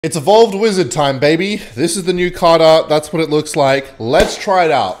It's Evolved Wizard time, baby. This is the new card art. That's what it looks like. Let's try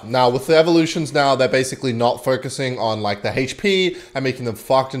it out. Now, with the evolutions now, they're basically not focusing on like the HP and making them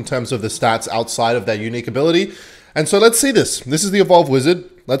fucked in terms of the stats outside of their unique ability. And so let's see this. This is the Evolved Wizard.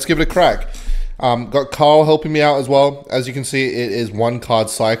 Let's give it a crack. Got Carl helping me out as well. As you can see, it is one card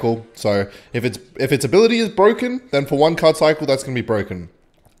cycle. So if its ability is broken, then for one card cycle, that's going to be broken.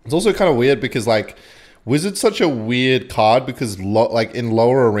 It's also kind of weird because like, Wizard's such a weird card because like in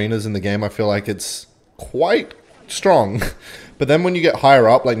lower arenas in the game, I feel like it's quite strong. But then when you get higher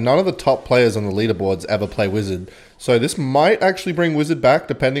up, like none of the top players on the leaderboards ever play Wizard. So this might actually bring Wizard back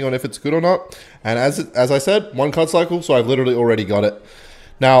depending on if it's good or not. And as I said, one card cycle, so I've literally already got it.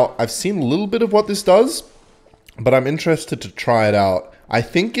 Now, I've seen a little bit of what this does, but I'm interested to try it out. I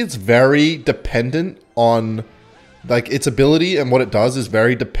think it's very dependent on... like, its ability and what it does is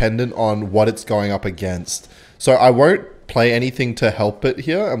very dependent on what it's going up against. So I won't play anything to help it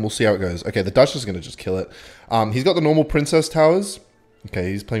here, and we'll see how it goes. Okay, the Dutch is going to just kill it. He's got the normal Princess Towers.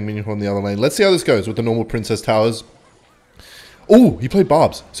 Okay, he's playing Minion Horde in the other lane. Let's see how this goes with the normal Princess Towers. Oh, he played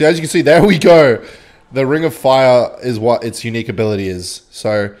Barbs. So as you can see, there we go. The Ring of Fire is what its unique ability is.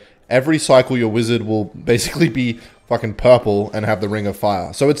 So every cycle, your wizard will basically be fucking purple and have the Ring of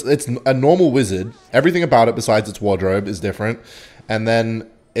Fire. So it's a normal wizard. Everything about it besides its wardrobe is different. And then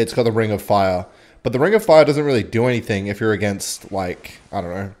it's got the Ring of Fire. But the Ring of Fire doesn't really do anything if you're against, like, I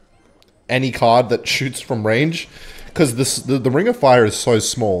don't know, any card that shoots from range. Because the Ring of Fire is so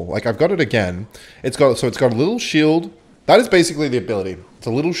small. Like, I've got it again. It's got a little shield. That is basically the ability. It's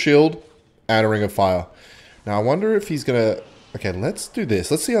a little shield and a Ring of Fire. Now, I wonder if he's going to... Okay, let's do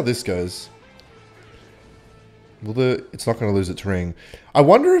this. Let's see how this goes. It's not going to lose its ring. I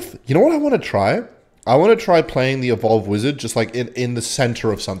wonder if... You know what I want to try? I want to try playing the Evolved Wizard just like in the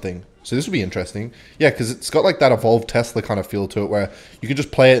center of something. So this would be interesting. Yeah, because it's got like that Evolved Tesla kind of feel to it where you can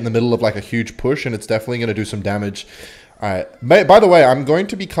just play it in the middle of like a huge push and it's definitely going to do some damage. Alright. By the way, I'm going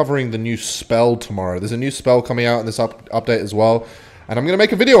to be covering the new spell tomorrow. There's a new spell coming out in this update as well. And I'm going to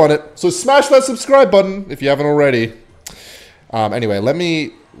make a video on it. So smash that subscribe button if you haven't already. Anyway, let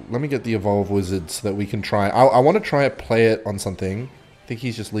me get the Evolved Wizard so that we can try. I want to try play it on something. I think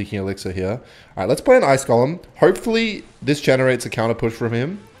he's just leaking elixir here. Alright, let's play an Ice Golem. Hopefully, this generates a counter push from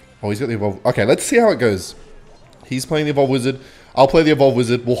him. Oh, he's got the Evolved... Okay, let's see how it goes. He's playing the Evolved Wizard. I'll play the Evolved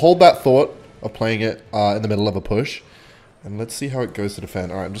Wizard. We'll hold that thought of playing it in the middle of a push. And let's see how it goes to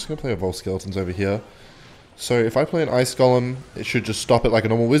defend. Alright, I'm just going to play Evolved Skeletons over here. So if I play an Ice Golem, it should just stop it like a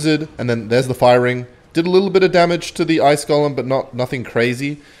normal Wizard. And then there's the Fire Ring. Did a little bit of damage to the Ice Golem, but nothing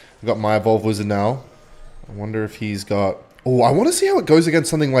crazy. I've got my Evolved Wizard now. I wonder if he's got... Oh, I want to see how it goes against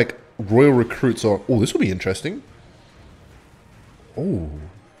something like Royal Recruits or... Oh, this will be interesting. Oh.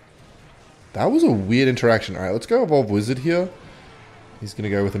 That was a weird interaction. Alright, let's go Evolved Wizard here. He's going to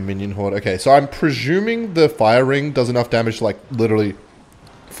go with a Minion Horde. Okay, so I'm presuming the Fire Ring does enough damage to like literally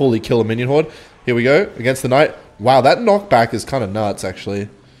fully kill a Minion Horde. Here we go, against the Knight. Wow, that knockback is kind of nuts, actually.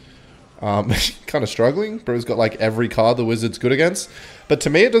 Kind of struggling. Bro's got like every card the Wizard's good against. But to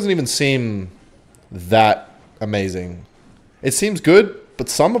me, it doesn't even seem that amazing. It seems good, but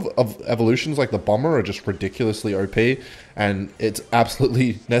some of evolutions like the Bomber are just ridiculously OP. And it's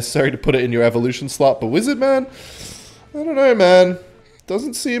absolutely necessary to put it in your evolution slot. But Wizard, man, I don't know, man.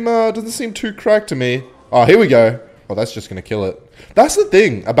 Doesn't seem too cracked to me. Oh, here we go. Oh, that's just going to kill it. That's the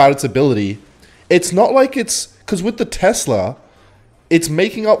thing about its ability. It's not like it's... Because with the Tesla... It's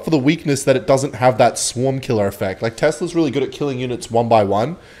making up for the weakness that it doesn't have that swarm killer effect. Like, Tesla's really good at killing units one by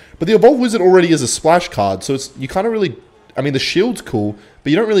one. But the Evolved Wizard already is a splash card. So you kind of really... I mean, the shield's cool. But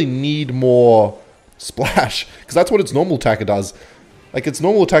you don't really need more splash. Because that's what its normal attacker does. Like, its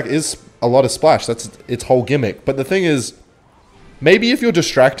normal attack is a lot of splash. That's its whole gimmick. But the thing is... Maybe if you're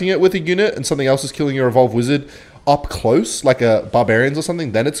distracting it with a unit and something else is killing your Evolved Wizard up close, like a Barbarians or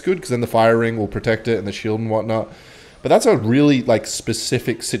something, then it's good. Because then the Fire Ring will protect it and the shield and whatnot. But that's a really, like,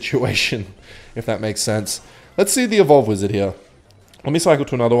 specific situation, if that makes sense. Let's see the Evolved Wizard here. Let me cycle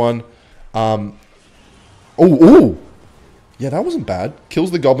to another one. Oh! Yeah, that wasn't bad. Kills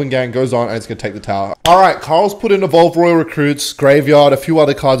the Goblin Gang, goes on, and it's going to take the tower. Alright, Carl's put in Evolved Royal Recruits, Graveyard, a few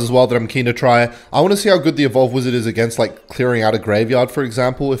other cards as well that I'm keen to try. I want to see how good the Evolved Wizard is against, like, clearing out a Graveyard, for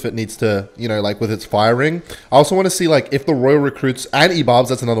example, if it needs to, you know, like, with its Fire Ring. I also want to see, like, if the Royal Recruits and E-Barbs,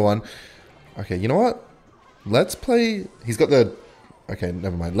 that's another one. Okay, you know what? Let's play... He's got the... Okay,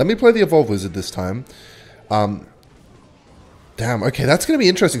 never mind. Let me play the Evolved Wizard this time. Damn, okay, that's going to be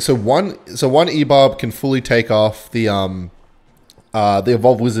interesting. So one E-Barb can fully take off the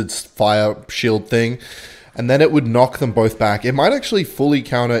Evolved Wizard's fire shield thing. And then it would knock them both back. It might actually fully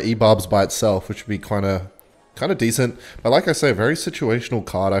counter E-Barbs by itself, which would be kind of kind of decent. But like I say, very situational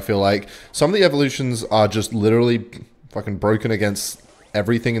card, I feel like. Some of the evolutions are just literally fucking broken against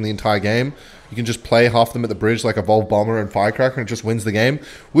everything in the entire game. You can just play half of them at the bridge like Evolve Bomber and Firecracker and it just wins the game.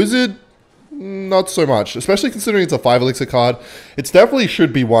 Wizard, not so much. Especially considering it's a 5 elixir card. It definitely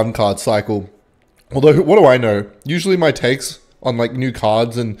should be 1 card cycle. Although, what do I know? Usually my takes on like new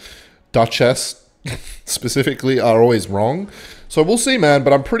cards and Duchess specifically are always wrong. So we'll see, man.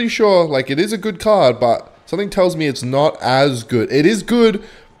 But I'm pretty sure like it is a good card, but something tells me it's not as good. It is good,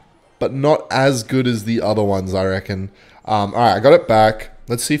 but not as good as the other ones, I reckon. All right, I got it back.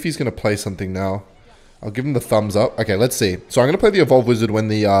 Let's see if he's going to play something now. I'll give him the thumbs up. Okay, let's see. So I'm going to play the Evolve Wizard when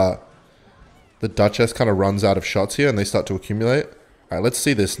the Duchess kind of runs out of shots here and they start to accumulate. All right, let's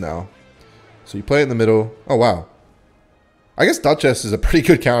see this now. So you play it in the middle. Oh, wow. I guess Duchess is a pretty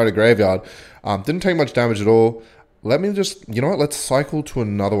good counter to Graveyard. Didn't take much damage at all. Let me just... You know what? Let's cycle to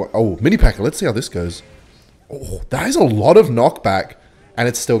another one. Oh, Mini Packer. Let's see how this goes. Oh, that is a lot of knockback. And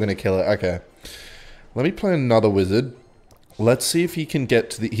it's still going to kill it. Okay. Let me play another Wizard. Let's see if he can get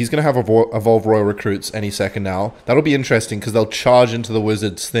to the... He's going to have Evolve Royal Recruits any second now. That'll be interesting because they'll charge into the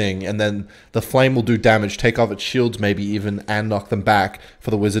Wizard's thing and then the Flame will do damage, take off its shields maybe even, and knock them back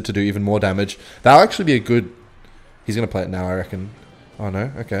for the Wizard to do even more damage. That'll actually be a good... He's going to play it now, I reckon. Oh,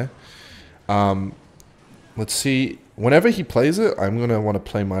 no? Okay. Let's see. Whenever he plays it, I'm going to want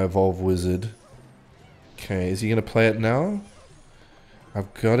to play my Evolve Wizard. Okay, is he going to play it now?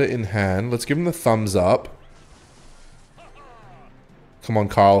 I've got it in hand. Let's give him the thumbs up. Come on,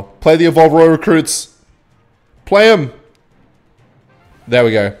 Carl. Play the Evolve Royal Recruits. Play him. There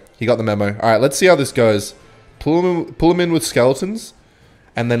we go. He got the memo. All right, let's see how this goes. Pull him in with skeletons.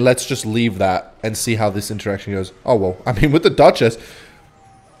 And then let's just leave that and see how this interaction goes. Oh, well. I mean, with the Duchess,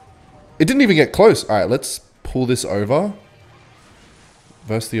 it didn't even get close. All right, let's pull this over.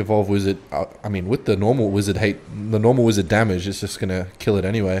 Versus the Evolve Wizard. I mean, with the normal Wizard damage, it's just going to kill it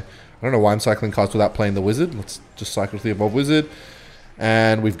anyway. I don't know why I'm cycling cards without playing the Wizard. Let's just cycle to the Evolve Wizard.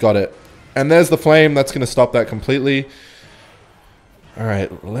 And we've got it. And there's the Flame. That's going to stop that completely.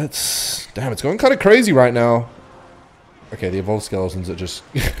 Alright, let's... Damn, it's going kind of crazy right now. Okay, the Evolved Skeletons are just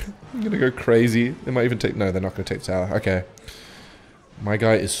going to go crazy. They might even take... No, they're not going to take tower. Okay. My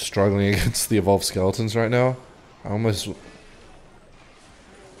guy is struggling against the Evolved Skeletons right now. I almost...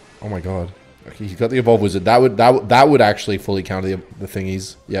 Oh my god. Okay, he's got the Evolve Wizard. That would actually fully counter the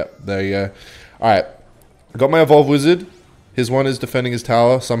thingies. Yep, there you go. Alright. I got my Evolve Wizard. His one is defending his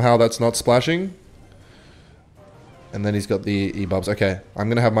tower. Somehow that's not splashing. And then he's got the E-Bubs. Okay, I'm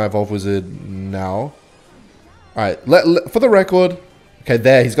going to have my Evolve Wizard now. Alright, for the record... Okay,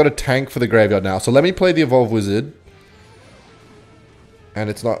 there. He's got a tank for the graveyard now. So let me play the Evolve Wizard. And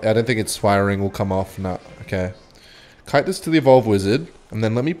it's not... I don't think its firing will come off. No. Okay. Kite this to the Evolve Wizard. And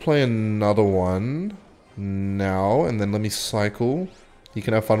then let me play another one now. And then let me cycle. You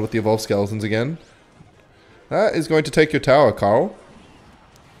can have fun with the Evolved Skeletons again. That is going to take your tower, Carl.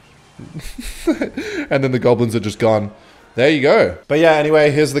 And then the goblins are just gone. There you go. But yeah,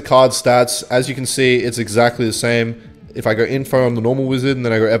 anyway, here's the card stats. As you can see, it's exactly the same. If I go info on the normal wizard and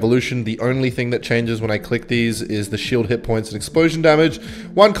then I go evolution, the only thing that changes when I click these is the shield hit points and explosion damage.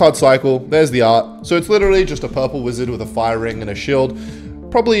 1 card cycle, there's the art. So it's literally just a purple wizard with a fire ring and a shield.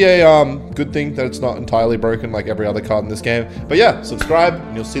 Probably a good thing that it's not entirely broken like every other card in this game. But yeah, subscribe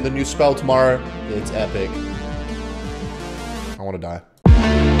and you'll see the new spell tomorrow. It's epic. I want to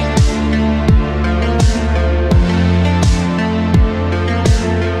die.